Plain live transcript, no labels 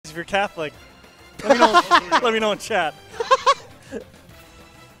If you're Catholic, let me know. Let me know in chat.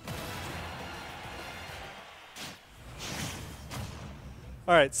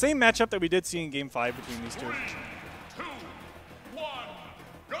 All right, same matchup that we did see in Game 5 between these two. 3, 2, 1,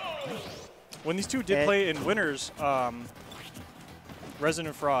 go! When these two did play in winners,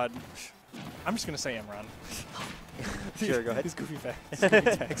 Resident Fraud, I'm just going to say Imran. Sure, go ahead. These goofy facts.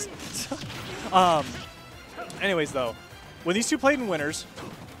 Anyways, though, when these two played in winners,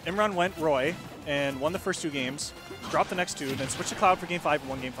 Imran went Roy and won the first 2 games, dropped the next 2, then switched to Cloud for Game 5 and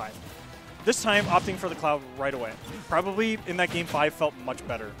won Game 5. This time, opting for the Cloud right away. Probably in that Game 5 felt much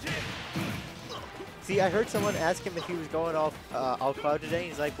better. See, I heard someone ask him if he was going all Cloud today.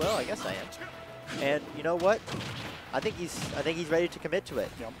 He's like, well, I guess I am. And you know what? I think he's ready to commit to it.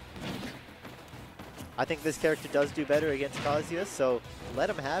 Yep. I think this character does do better against Kazuya, so let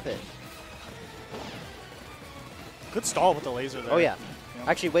him have it. Good stall with the laser there. Oh yeah. Yep.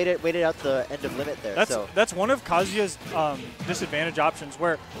 Actually, waited out the end of limit there. That's one of Kazuya's disadvantage options.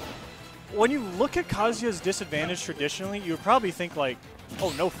 Where when you look at Kazuya's disadvantage traditionally, you would probably think like,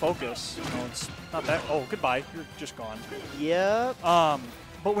 oh, no focus. You know, it's not that. Oh, goodbye. You're just gone. Yep.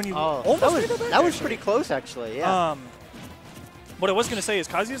 But when you almost that was pretty close actually. Yeah. What I was going to say is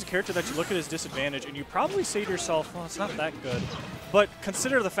Kazuya's a character that you look at his disadvantage and you probably say to yourself, well, it's not that good. But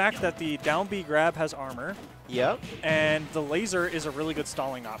consider the fact that the down B grab has armor. Yep. And the laser is a really good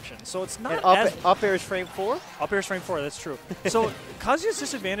stalling option. So it's not and up air is frame 4? Up air is frame 4, that's true. So Kazuya's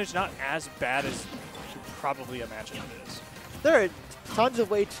disadvantage not as bad as you probably imagine it is. There are tons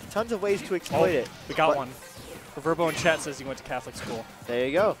of ways to exploit it. We got one. Verbo in chat says he went to Catholic school. There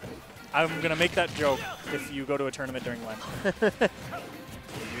you go. I'm going to make that joke if you go to a tournament during Lent. That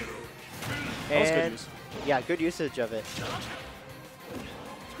was good use. Yeah, good usage of it.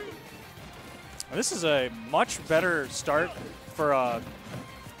 This is a much better start for a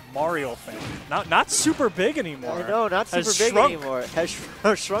Mario fan. Not super big anymore. I know, not super big anymore. Has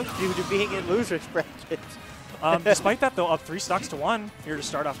shrunk due to being in loser's bracket. Despite that, though, up 3 stocks to 1 here to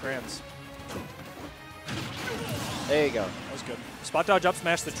start off Grands. There you go. That was good. Spot dodge up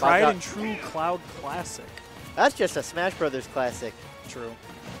smash, the tried and true Cloud classic. That's just a Smash Brothers classic. True.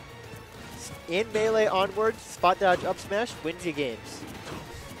 In melee onward, spot dodge up smash wins you games.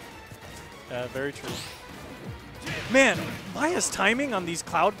 Very true. Man, Maya's timing on these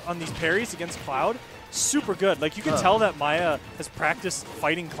parries against Cloud, super good. Like you can tell that Maya has practiced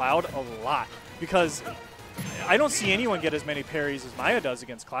fighting Cloud a lot because I don't see anyone get as many parries as Maya does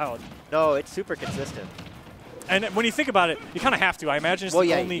against Cloud. No, it's super consistent. And when you think about it, you kind of have to. I imagine it's,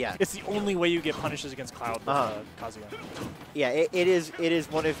 it's the only way you get punishes against Cloud with Kazuya. Yeah, it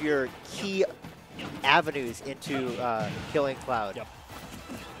is one of your key avenues into killing Cloud. Yep.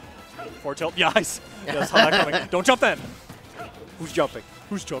 Forward tilt. Yeah, I saw that coming. Don't jump then. Who's jumping?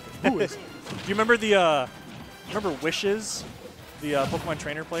 Who's jumping? Who is? Do you remember the remember Wishes, the Pokemon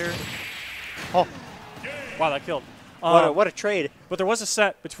trainer player? Oh, wow, that killed. What a trade. But there was a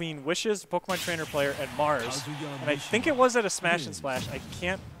set between Wishes, Pokemon trainer player, and Mars. And I think it was at a Smash and Splash. I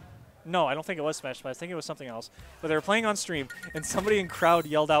can't. No, I don't think it was Smash Splash. I think it was something else. But they were playing on stream, and somebody in crowd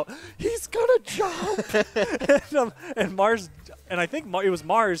yelled out, "He's gonna jump!" and Mars, and I think it was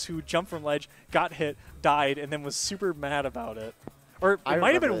Mars who jumped from ledge, got hit, died, and then was super mad about it. Or it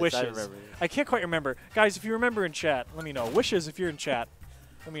might have been Wishes. I can't quite remember. Guys, if you remember in chat, let me know. Wishes, if you're in chat,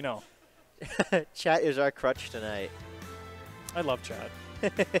 let me know. Chat is our crutch tonight. I love chat.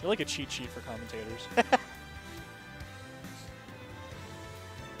 They're like a cheat sheet for commentators.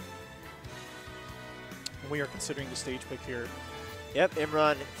 We are considering the stage pick here. Yep,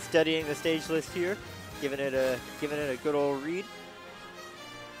 Imran studying the stage list here, giving it a good old read.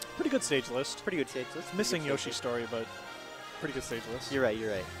 Pretty good stage list. Pretty good stage list. Missing Yoshi's story, but pretty good stage list. You're right.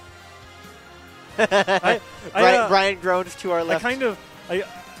 You're right. Brian groans to our left.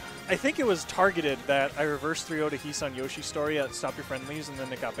 I think it was targeted that I reversed 3-0 to Hisan Yoshi's story at Stop Your Friendlies, and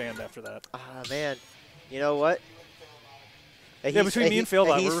then it got banned after that. Ah, man. You know what? Yeah, between me and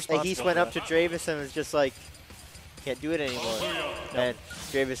Failbot, we're responsible. He went up to Dravis and was just like, can't do it anymore. And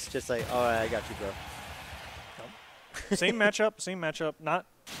Dravis just like, all right, I got you, bro. Nope. Same matchup. Not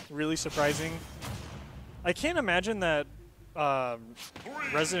really surprising. I can't imagine that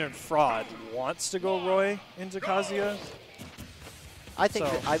Resident Fraud wants to go Roy into Kazuya. I think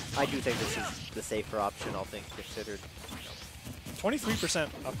I do think this is the safer option, all things considered. 23%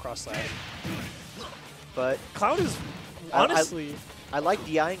 up cross slash. But Cloud is honestly. I like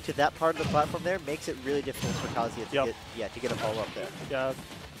DIing to that part of the platform there. Makes it really difficult for Kazuya to get a follow up there. Yeah.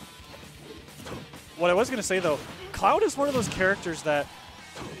 What I was gonna say though, Cloud is one of those characters that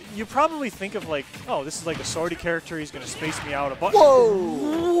you probably think of like, oh, this is like a swordy character. He's gonna space me out a bunch.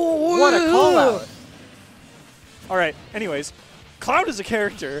 Whoa! What a call out. All right. Anyways, Cloud is a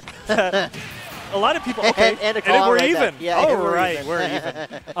character that a lot of people. Okay, and a call we're right even. there. Yeah, all we're right, even. we're even.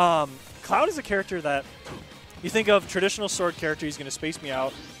 Cloud is a character that you think of traditional sword character. He's going to space me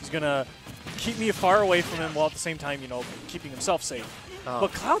out. He's going to keep me far away from him while at the same time, you know, keeping himself safe.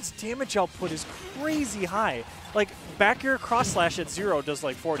 But Cloud's damage output is crazy high. Like, back air cross slash at 0 does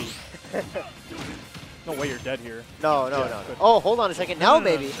like 40. No way you're dead here. No. Good. Oh, hold on a second. Now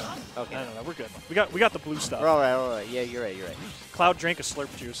maybe. Okay. No, we're good. We got the blue stuff. All right. Yeah, you're right. Cloud drank a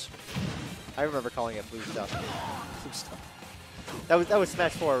slurp juice. I remember calling it blue stuff. Blue stuff. That was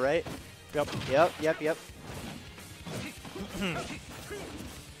Smash 4, right? Yep. Yep.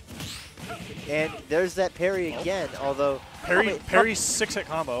 And there's that parry again, although... Parry 6-hit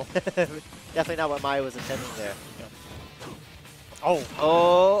combo. Definitely not what Maya was intending there. Yeah.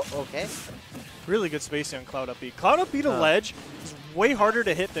 Oh, okay. Really good spacing on Cloud up B. Cloud up B to ledge is way harder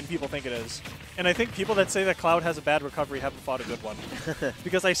to hit than people think it is. And I think people that say that Cloud has a bad recovery haven't fought a good one.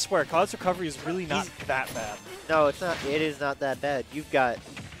 Because I swear, Cloud's recovery is really not that bad. No, it's not. It is not that bad. You've got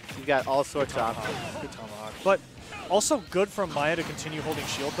all sorts of options. Good tomahawk. But also good from Maya to continue holding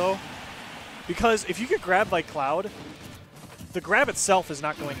shield, though. Because if you get grabbed by Cloud, the grab itself is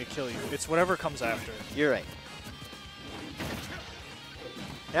not going to kill you. It's whatever comes after. You're right.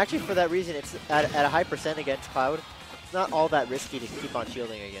 And actually, for that reason, it's at a high percent against Cloud. It's not all that risky to keep on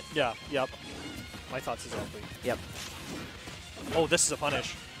shielding again. Yeah, yep. My thoughts exactly. Yep. Oh, this is a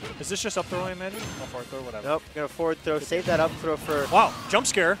punish. Is this just up throw, I imagine? Oh, forward throw, whatever. Nope, gonna forward throw. Save that up throw for... Wow, jump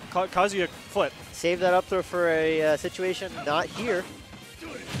scare. Kazuya flip. Save that up throw for a situation not here.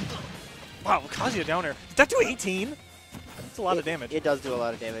 Wow, Kazuya down air. Did that do 18? That's a lot of damage. It does do a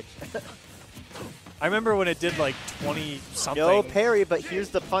lot of damage. I remember when it did like 20-something. No parry, but here's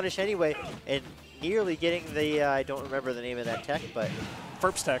the punish anyway. And nearly getting the, I don't remember the name of that tech, but...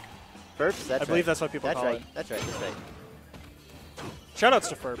 Furps tech. Furps, that's right. I believe that's what people call it. That's right. Shoutouts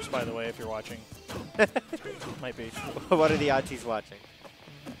to Furps, by the way, if you're watching. Might be. What are the odds he's watching?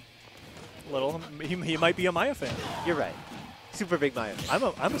 Little. He might be a Maya fan. You're right. Super big Maya.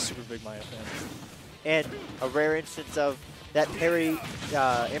 I'm a super big Maya fan. And a rare instance of that parry,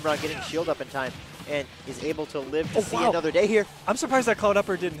 Imran getting shield up in time and is able to live to see another day here. I'm surprised that Cloud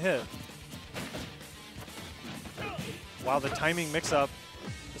upper didn't hit. Wow, the timing mix-up.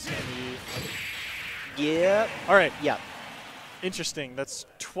 This is going to be... Yeah. All right. Yeah. Interesting. That's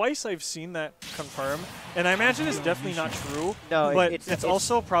twice I've seen that confirm, and I imagine it's definitely not true. No, but it's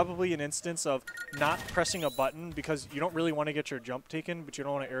also probably an instance of not pressing a button because you don't really want to get your jump taken, but you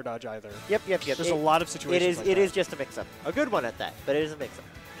don't want to air dodge either. Yep. There's a lot of situations like that. It is just a mix-up. A good one at that, but it is a mix-up.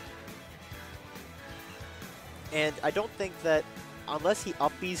 And I don't think that, unless he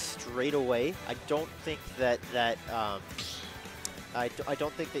up-Bs straight away, I don't think that I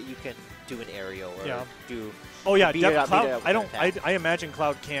don't think that you can do an aerial or do. Oh yeah, Cloud. I imagine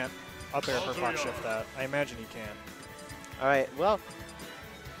Cloud can't up air for Fox shift that. I imagine he can. All right, well,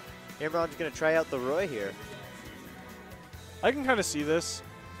 Imran's gonna try out the Roy here. I can kind of see this,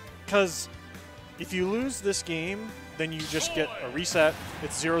 because if you lose this game, then you just get a reset.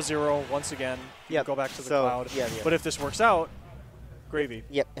 It's 0-0 once again. You go back to the Cloud. Yeah. But if this works out, gravy.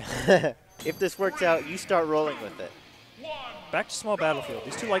 Yep. If this works out, you start rolling with it. Back to small battlefield.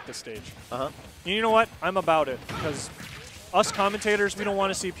 These two like this stage. Uh-huh. And you know what? I'm about it, because us commentators, we don't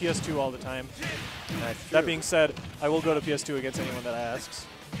want to see PS2 all the time. That being said, I will go to PS2 against anyone that asks.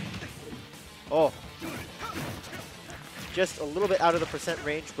 Oh. Just a little bit out of the percent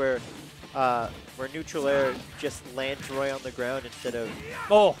range where neutral air just lands Roy on the ground instead of...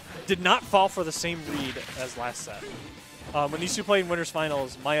 Oh, did not fall for the same read as last set. When these two played in Winners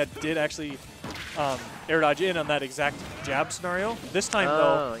Finals, Maya did actually air dodge in on that exact jab scenario. This time,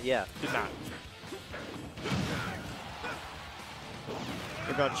 though, did not.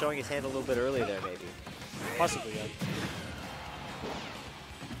 Imran showing his hand a little bit early there, maybe. Possibly, yeah.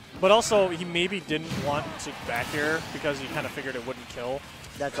 But also, he maybe didn't want to back air because he kind of figured it wouldn't kill.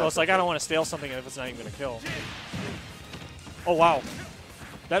 So it's like, I don't want to stale something if it's not even going to kill. Oh, wow.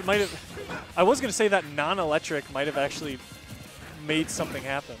 That might have... I was going to say that non-electric might have actually made something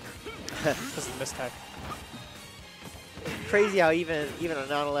happen because of the mistech. Crazy how even a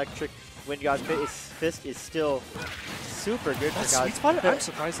non-electric Wind God's Fist is still super good for God. Sweet spotted? I'm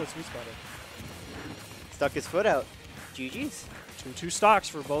surprised that's sweet spotted. Stuck his foot out. GG's. 2-2 stocks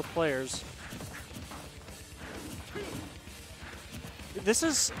for both players. This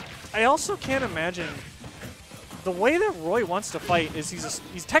is... I also can't imagine... The way that Roy wants to fight is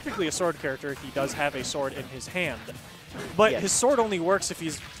he's technically a sword character. He does have a sword in his hand. But his sword only works if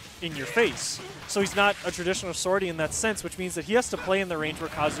he's in your face. So he's not a traditional swordy in that sense, which means that he has to play in the range where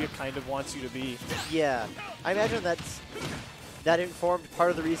Kazuya kind of wants you to be. Yeah, I imagine that informed part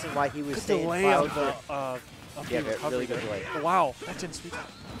of the reason why he was Good staying delay cloud of for. the Yeah, recovery really good there. delay. Oh, wow, that didn't sweet time.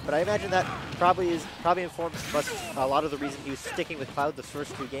 But I imagine that probably informs a lot of the reason he was sticking with Cloud the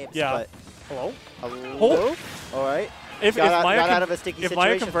first 2 games. Yeah. But Hello? hello? All right. If got Maya out of a sticky if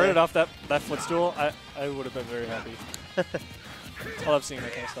Maya situation converted there. off that footstool, I would have been very happy. I love seeing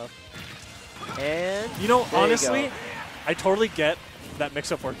that kind of stuff. And You know, there honestly, you go. I totally get that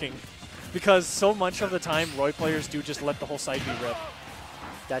mix-up working. Because so much of the time, Roy players do just let the whole side be rip.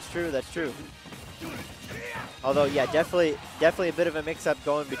 That's true. That's true. Although, yeah, definitely a bit of a mix-up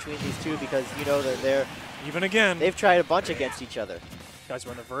going between these two because you know that Even again, they've tried a bunch against each other. guys,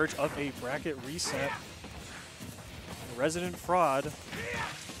 we're on the verge of a bracket reset. Resident Fraud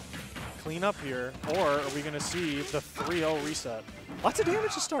clean up here, or are we going to see the 3-0 reset? Lots of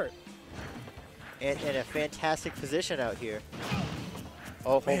damage to start. And a fantastic position out here.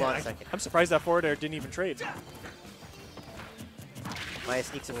 Oh, hold on a second. I'm surprised that forward air didn't even trade. Maya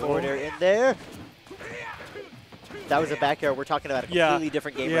sneaks a forward air in there. That was a back air. We're talking about a completely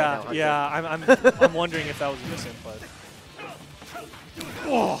different game right now. Yeah, I'm wondering if that was a misinput.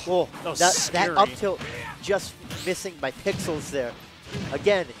 Oh, that up tilt just missing by pixels there.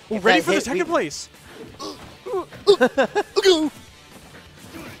 Again, ready for the second place.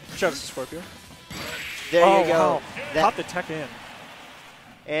 Travis Scorpio. There you go. Wow. Pop the tech in.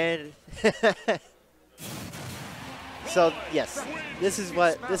 And so yes, this is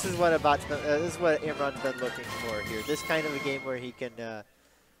what Imran's been looking for here. This kind of a game where he can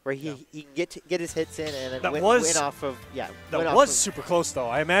he can get his hits in and then win off of That was super close though.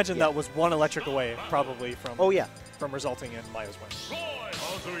 I imagine that was one electric away probably from from resulting in Maya's win.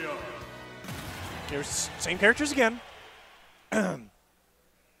 Kazuya. Here's same characters again.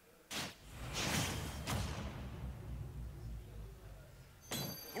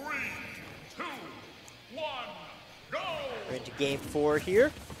 3, 2, 1, go! We're into game 4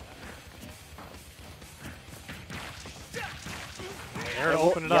 here. There to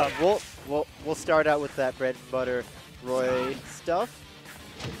open it up. We'll start out with that bread and butter Roy stuff.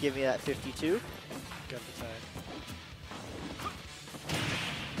 Give me that 52. Get the tag.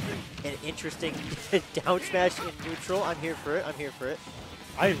 An interesting down smash in neutral. I'm here for it.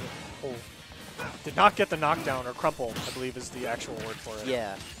 I did not get the knockdown, or crumple, I believe is the actual word for it.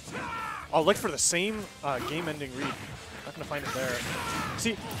 Yeah. I'll look for the same game-ending read. Not going to find it there.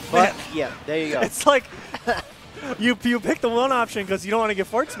 See, But, man, yeah, there you go. it's like you pick the one option because you don't want to get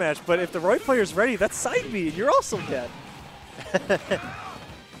forward smash, but if the Roy player's ready, that's side B, and you're also dead.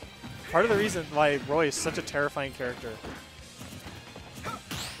 Part of the reason why Roy is such a terrifying character.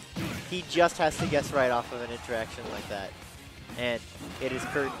 He just has to guess right off of an interaction like that. And it is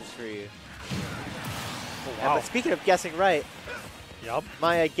curtains for you. Oh, But wow. speaking of guessing right, Yup.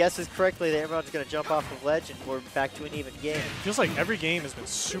 Maya guesses correctly that Imran's going to jump off of ledge and we're back to an even game. Feels like every game has been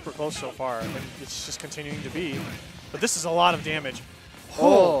super close so far, and it's just continuing to be. But this is a lot of damage.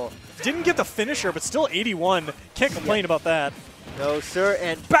 Oh. Didn't get the finisher, but still 81. Can't complain about that. No, sir.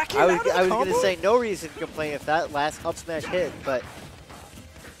 And Back I was out of the going to combo? say no reason to complain if that last up smash hit, but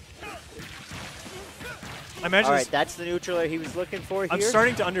I imagine all right, that's the neutral air he was looking for here. I'm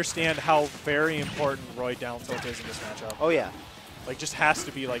starting to understand how very important Roy down tilt is in this matchup. Oh, yeah. Like, just has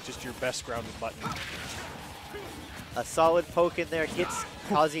to be like just your best grounded button. A solid poke in there gets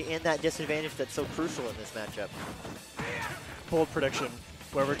Kazi in that disadvantage that's so crucial in this matchup. Bold prediction: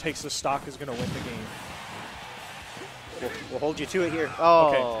 whoever takes the stock is going to win the game. We'll hold you to it here. Oh.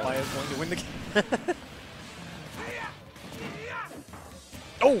 Okay, Maya's going to win the game.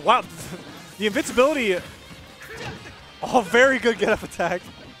 Oh wow, the invincibility. Oh, very good get up attack.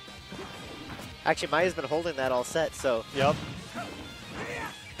 Actually, Maya's been holding that all set, so Yep.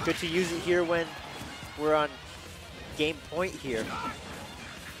 good to use it here when we're on game point here.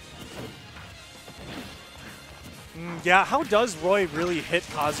 Yeah, how does Roy really hit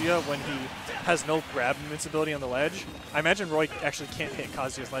Kazuya when he has no grab invincibility on the ledge? I imagine Roy actually can't hit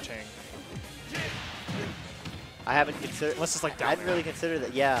Kazuya's ledge hang. I haven't considered. Unless it's like I down hadn't air. really considered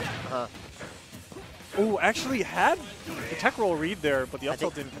that. Yeah. Oh, actually had the tech roll read there, but the up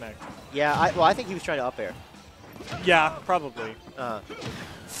tilt didn't connect. Yeah. I think he was trying to up air. Yeah, probably.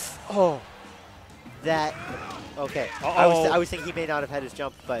 Oh. That. Okay. Uh-oh. I was thinking he may not have had his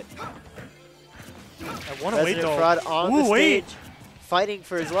jump, but I want to wait Resident though. Fraud on the wait. stage, fighting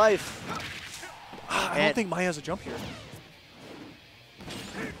for his life. I don't And- think Maya has a jump here.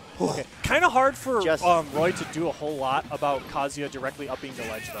 Okay. Kind of hard for Just- Roy to do a whole lot about Kazuya directly upping the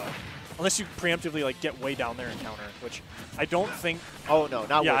ledge, though. Unless you preemptively like get way down there and counter, which I don't think. Oh no,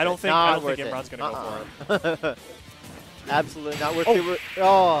 not yeah, worth I don't it. think. Not I don't think worth it. Imran's gonna go for it. Absolutely not worth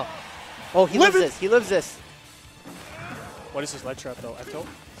Oh. it. Oh, he lives this. He lives this. What is his ledge trap though? F tilt.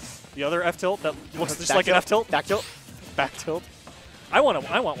 The other F tilt that looks just Back like an F tilt. Back tilt. Back tilt. I want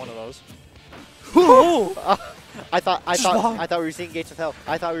one of those. Ooh. I thought wrong. we were seeing Gates of Hell.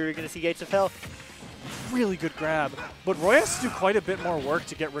 I thought we were going to see Gates of Hell. Really good grab. But Roy has to do quite a bit more work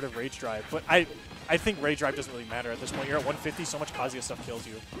to get rid of Rage Drive. But I think Rage Drive doesn't really matter at this point. You're at 150, so much Kazuya stuff kills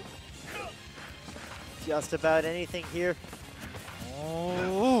you. Just about anything here.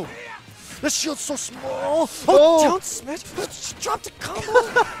 Oh. The shield's so small. Oh. Down smash. Dropped a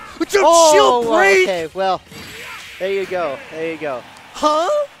combo. Shield break. Okay, well, there you go. There you go. Huh?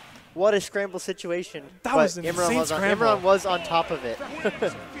 What a scramble situation. That was an insane scramble. Imran was on top of it.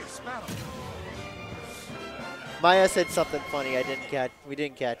 Maya said something funny. We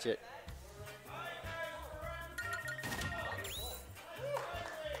didn't catch it.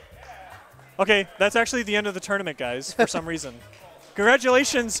 Okay, that's actually the end of the tournament, guys, for some reason.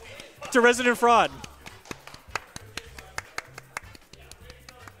 Congratulations to Resident Fraud.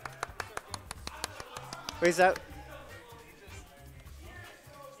 Wait, is that?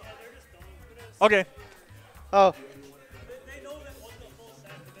 Okay. Oh.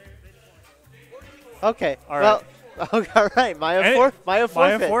 Okay. All right. Well, all right. Maya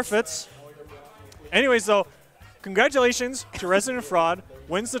forfeits. Anyways, though, congratulations to Resident Fraud.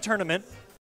 Wins the tournament.